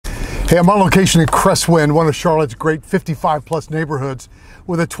Hey, I'm on location in Cresswind, one of Charlotte's great 55-plus neighborhoods,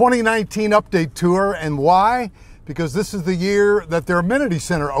 with a 2019 update tour. And why? Because this is the year that their amenity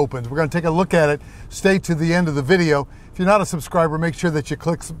center opens. We're going to take a look at it. Stay to the end of the video. If you're not a subscriber, make sure that you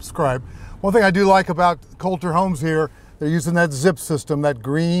click subscribe. One thing I do like about Kolter Homes here, they're using that zip system, that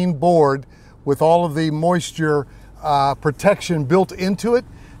green board with all of the moisture protection built into it.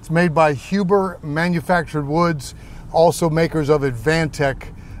 It's made by Huber Manufactured Woods, also makers of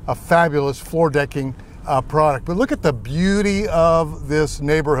Advantech, a fabulous floor decking product. But look at the beauty of this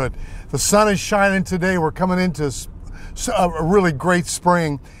neighborhood. The sun is shining today. We're coming into a really great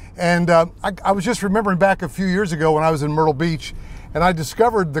spring. And I was just remembering back a few years ago when I was in Myrtle Beach, and I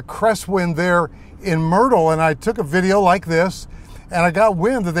discovered the Cresswind there in Myrtle, and I took a video like this, and I got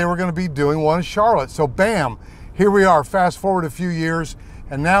wind that they were going to be doing one in Charlotte. So bam, here we are. Fast forward a few years,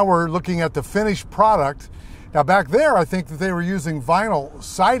 and now we're looking at the finished product. Now back there, I think that they were using vinyl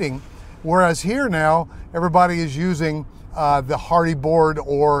siding, whereas here now, everybody is using the Hardy board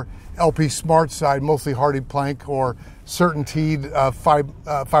or LP Smart side, mostly Hardy plank or CertainTeed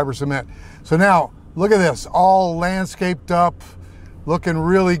fiber cement. So now, look at this, all landscaped up, looking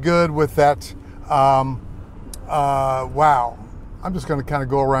really good with that, wow. I'm just gonna kind of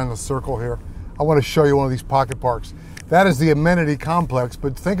go around the circle here. I wanna show you one of these pocket parks. That is the amenity complex,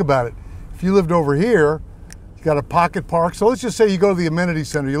 but think about it. If you lived over here, you got a pocket park. So let's just say you go to the amenity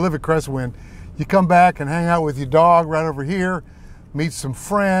center, you live at Cresswind, you come back and hang out with your dog right over here, meet some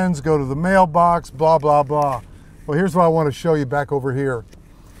friends, go to the mailbox, blah, blah, blah. Well, here's what I want to show you back over here,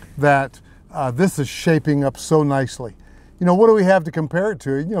 that this is shaping up so nicely. You know, what do we have to compare it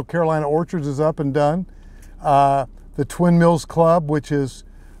to? You know, Carolina Orchards is up and done. The Twin Mills Club, which is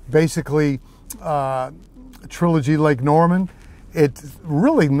basically Trilogy Lake Norman. It's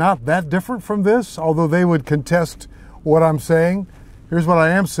really not that different from this, although they would contest what I'm saying. Here's what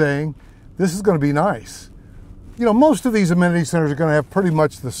I am saying. This is going to be nice. You know, most of these amenity centers are going to have pretty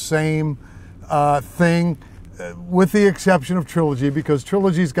much the same thing, with the exception of Trilogy, because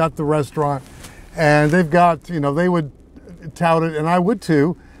Trilogy's got the restaurant, and they've got, you know, they would tout it, and I would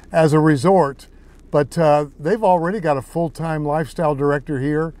too, as a resort. But they've already got a full-time lifestyle director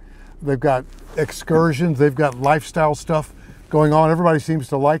here. They've got excursions. They've got lifestyle stuff going on. Everybody seems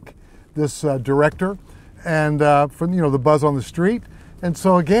to like this director, and from, you know, the buzz on the street. And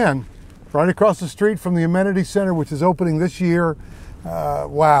so again, right across the street from the amenity center, which is opening this year,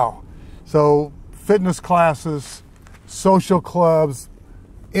 wow. So fitness classes, social clubs,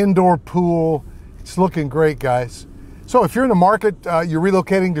 indoor pool. It's looking great, guys. So if you're in the market, you're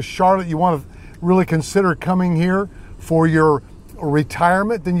relocating to Charlotte, you want to really consider coming here for your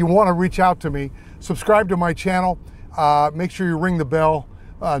retirement, then you want to reach out to me. Subscribe to my channel. Make sure you ring the bell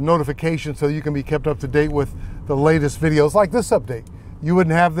notification so you can be kept up to date with the latest videos like this update. You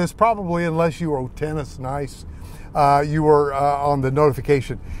wouldn't have this probably unless you were tennis nice. You were on the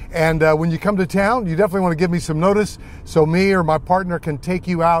notification. And when you come to town, you definitely want to give me some notice so me or my partner can take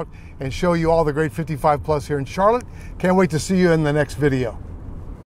you out and show you all the great 55 plus here in Charlotte. Can't wait to see you in the next video.